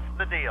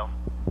the deal.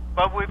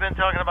 But we've been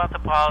talking about the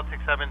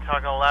politics. I've been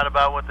talking a lot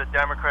about what the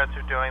Democrats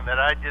are doing that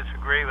I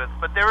disagree with.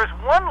 But there is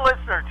one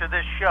listener to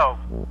this show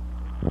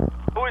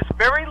who is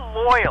very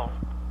loyal,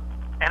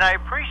 and I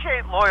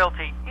appreciate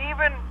loyalty,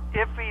 even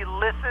if he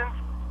listens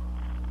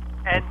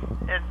and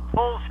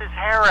pulls his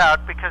hair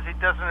out because he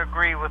doesn't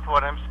agree with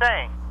what I'm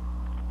saying.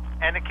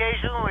 And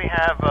occasionally we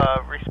have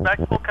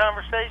respectful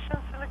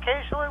conversations, and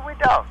occasionally we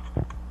don't.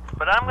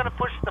 But I'm going to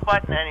push the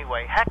button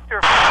anyway.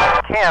 Hector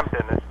from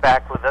Camden is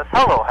back with us.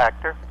 Hello,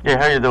 Hector. Yeah,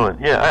 how you doing?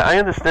 Yeah, I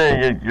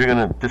understand you're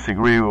going to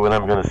disagree with what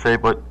I'm going to say,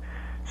 but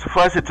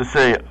suffice it to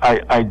say,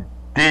 I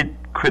did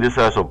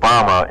criticize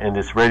Obama in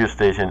this radio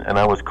station, and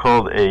I was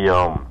called a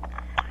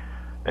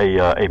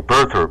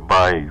birther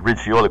by Rich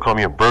Ziola. Called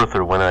me a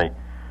birther when I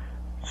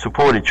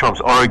supported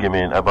Trump's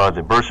argument about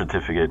the birth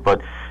certificate.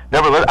 But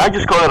nevertheless, I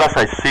just call it as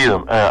I see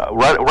them.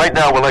 Right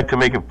now, I would like to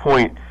make a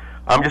point.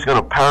 I'm just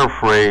going to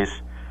paraphrase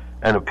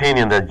an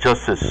opinion that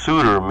Justice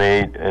Souter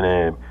made in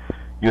a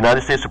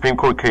United States Supreme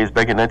Court case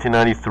back in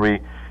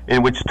 1993,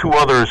 in which two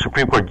other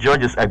Supreme Court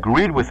judges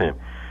agreed with him.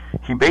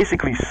 He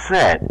basically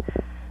said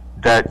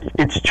that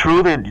it's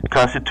true that the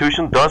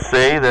Constitution does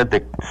say that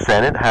the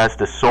Senate has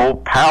the sole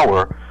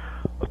power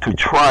to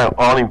try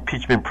all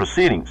impeachment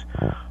proceedings.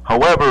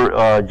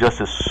 However,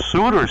 Justice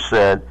Souter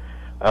said,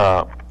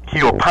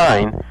 he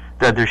opined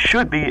that there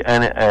should be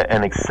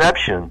an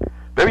exception,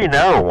 very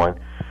narrow one,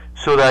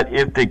 so that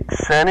if the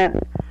Senate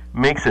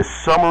makes a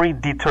summary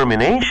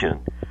determination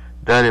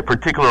that a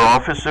particular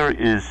officer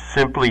is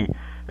simply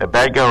a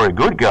bad guy or a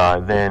good guy,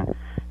 then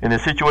in a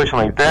situation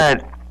like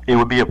that, it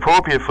would be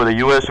appropriate for the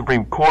U.S.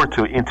 Supreme Court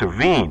to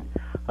intervene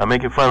and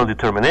make a final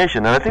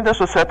determination. And I think that's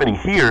what's happening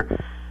here,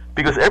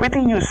 because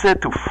everything you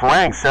said to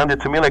Frank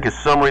sounded to me like a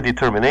summary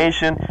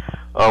determination,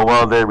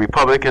 while the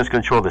Republicans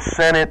control the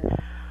Senate,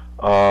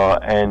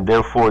 and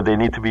therefore they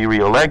need to be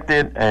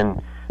reelected,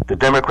 and the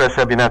Democrats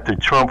have been after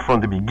Trump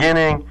from the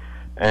beginning,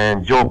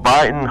 and Joe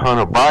Biden,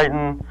 Hunter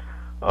Biden,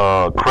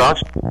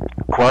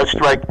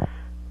 CrowdStrike.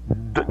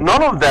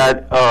 None of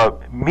that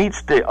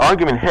meets the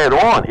argument head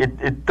on.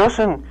 It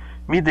doesn't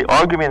meet the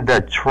argument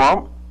that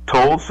Trump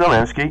told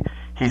Zelensky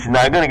he's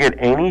not going to get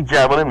any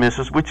Javelin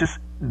missiles, which is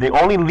the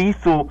only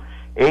lethal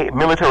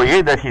military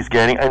aid that he's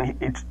getting,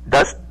 and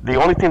that's the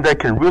only thing that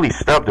can really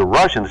stop the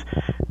Russians.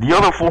 The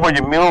other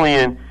 $400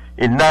 million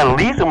in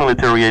non-lethal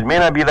military aid may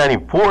not be that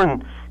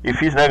important if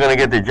he's not going to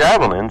get the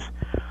Javelins.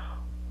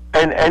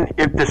 And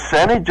if the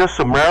Senate just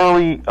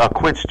summarily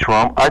acquits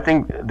Trump, I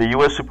think the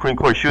U.S. Supreme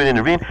Court should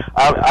intervene.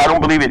 I don't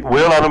believe it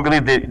will. I don't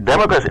believe the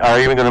Democrats are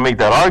even going to make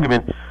that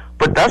argument.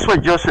 But that's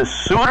what Justice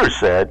Souter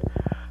said.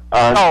 Wait,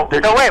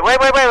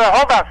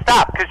 hold on,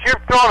 stop, because you're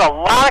throwing a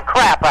lot of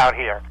crap out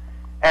here,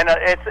 and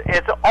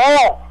it's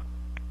all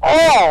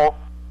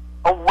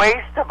a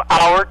waste of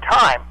our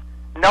time.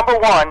 Number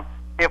one,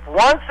 if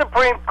one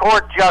Supreme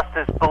Court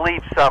justice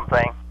believes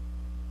something,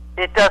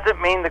 it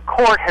doesn't mean the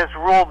court has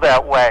ruled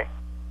that way.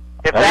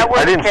 If that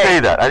were the case, say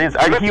that.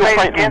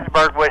 Ruth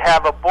Ginsburg would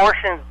have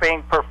abortions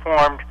being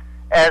performed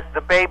as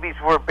the babies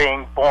were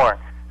being born.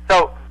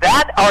 So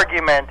that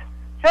argument,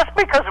 just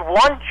because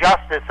one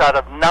justice out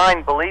of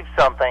 9 believes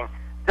something,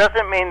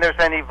 doesn't mean there's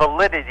any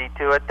validity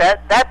to it.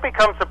 That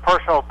becomes a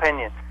personal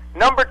opinion.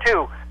 Number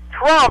two,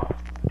 Trump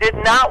did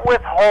not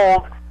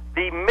withhold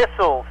the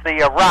missiles,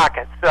 the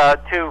rockets,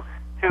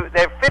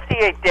 they have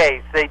 58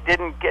 days. They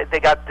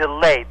got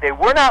delayed. They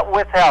were not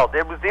withheld.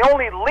 It was the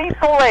only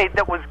lethal aid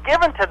that was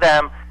given to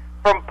them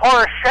from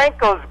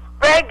Poroshenko's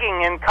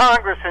begging in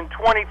Congress in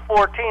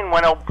 2014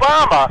 when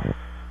Obama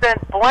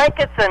sent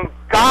blankets and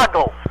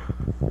goggles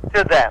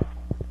to them.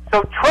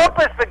 So Trump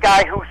is the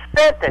guy who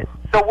sent it.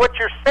 So what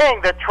you're saying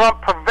that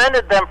Trump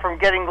prevented them from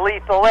getting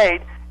lethal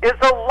aid is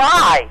a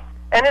lie,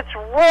 and it's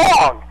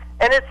wrong,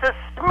 and it's a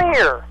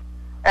smear.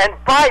 And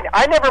Biden,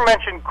 I never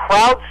mentioned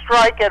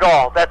CrowdStrike at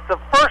all. That's the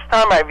first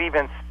time I've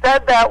even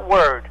said that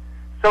word.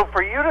 So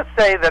for you to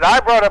say that I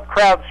brought up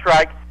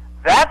CrowdStrike,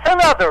 that's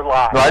another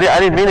lie. No, I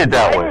didn't mean it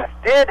that way. Biden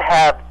did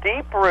have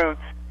deep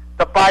roots.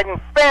 The Biden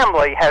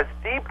family has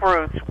deep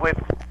roots with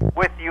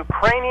with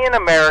Ukrainian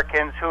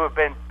Americans who have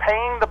been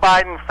paying the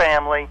Biden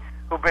family,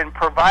 who've been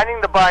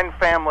providing the Biden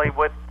family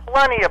with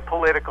plenty of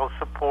political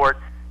support.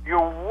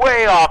 You're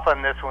way off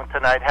on this one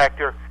tonight,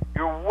 Hector.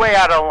 You're way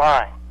out of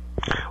line.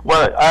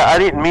 Well, I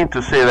didn't mean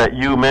to say that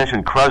you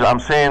mentioned crowds. I'm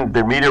saying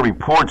the media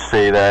reports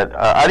say that.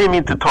 I didn't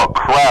mean to talk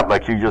crap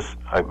like you just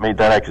made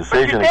that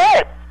accusation. But you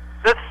did.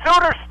 The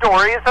Souter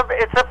story is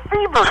it's a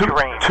fever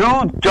dream.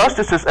 Two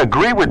justices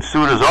agree with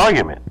Souter's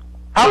argument.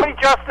 How many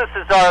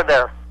justices are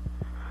there?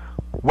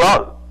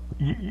 Well,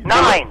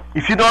 9.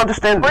 If you don't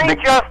understand... 3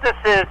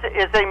 justices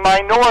is a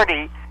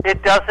minority.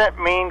 It doesn't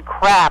mean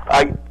crap.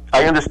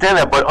 I understand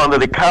that, but under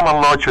the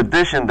common law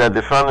tradition that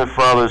the Founding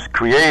Fathers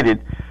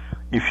created,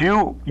 if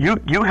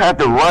you have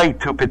the right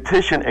to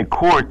petition a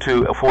court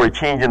for a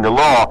change in the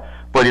law,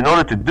 but in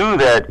order to do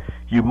that,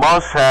 you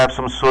must have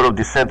some sort of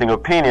dissenting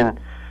opinion.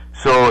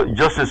 So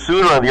Justice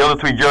Souter and the other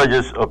 3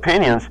 judges'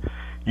 opinions,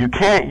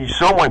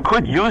 someone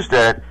could use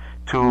that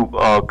to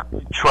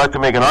try to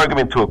make an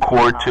argument to a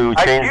court to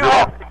change the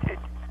law.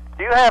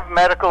 Do you have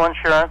medical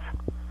insurance?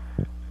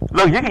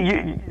 Look,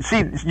 you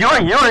see, you're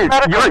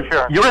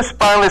a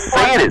spineless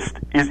sadist.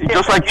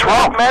 Just like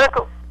Trump.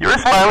 You're a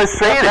spineless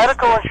sadist.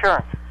 Medical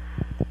insurance.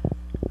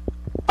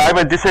 I'm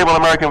a disabled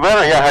American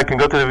veteran. Yeah, I can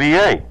go to the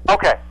VA.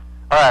 Okay.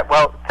 All right.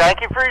 Well, thank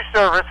you for your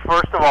service,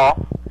 first of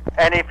all.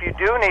 And if you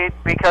do need,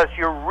 because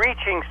you're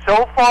reaching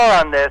so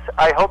far on this,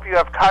 I hope you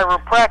have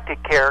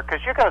chiropractic care, because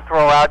you're going to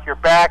throw out your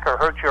back or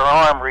hurt your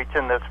arm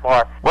reaching this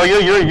far. Well,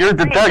 you're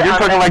the devil. You're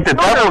talking like the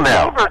devil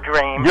now.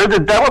 Dream. You're the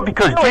devil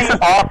because really Jesus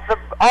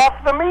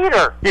off the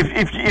meter.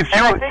 If you,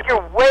 I think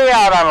you're way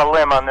out on a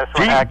limb on this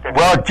one, Hector.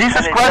 Well,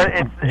 Jesus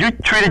Christ, you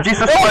treated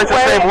Jesus Christ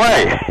the same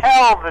way.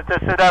 Hell that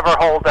this would ever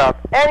hold up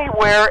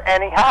anywhere,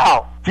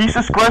 anyhow.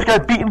 Jesus Christ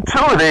got beaten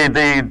too.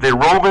 The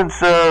Romans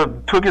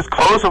took his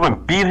clothes off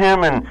and beat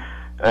him and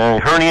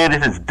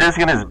herniated his disc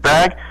in his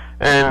back.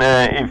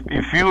 And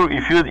if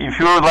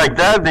you're like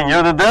that, then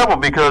you're the devil,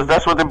 because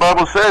that's what the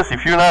Bible says.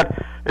 If you're not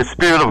a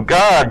spirit of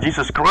God,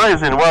 Jesus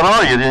Christ, then what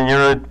are you? Then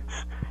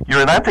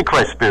you're an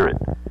Antichrist spirit.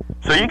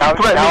 So you can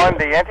threaten. Now I'm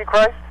the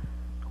Antichrist?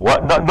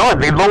 What? No,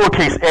 the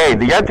lowercase a.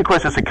 The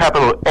Antichrist is a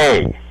capital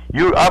A.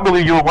 I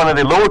believe you're one of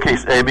the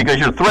lowercase a because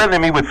you're threatening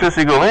me with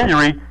physical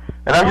injury.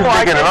 And I'm just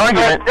making an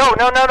argument.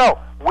 No.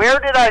 Where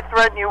did I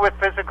threaten you with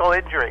physical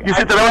injury? You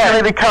said that I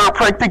was going to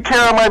chiropractic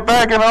care on my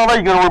back and all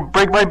that. You're going to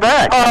break my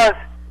back.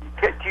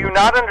 Do you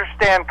not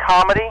understand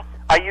comedy?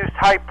 I used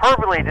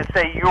hyperbole to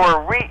say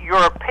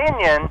your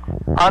opinion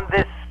on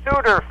this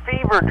Souter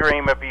fever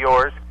dream of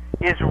yours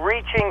is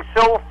reaching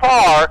so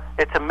far,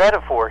 it's a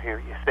metaphor here,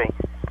 you see,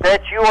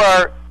 that you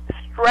are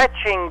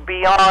stretching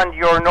beyond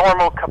your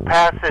normal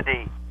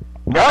capacity.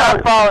 You're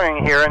not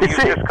following here, and you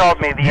just called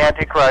me the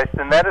Antichrist,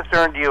 and that has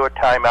earned you a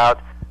timeout,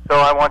 so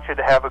I want you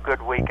to have a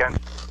good weekend.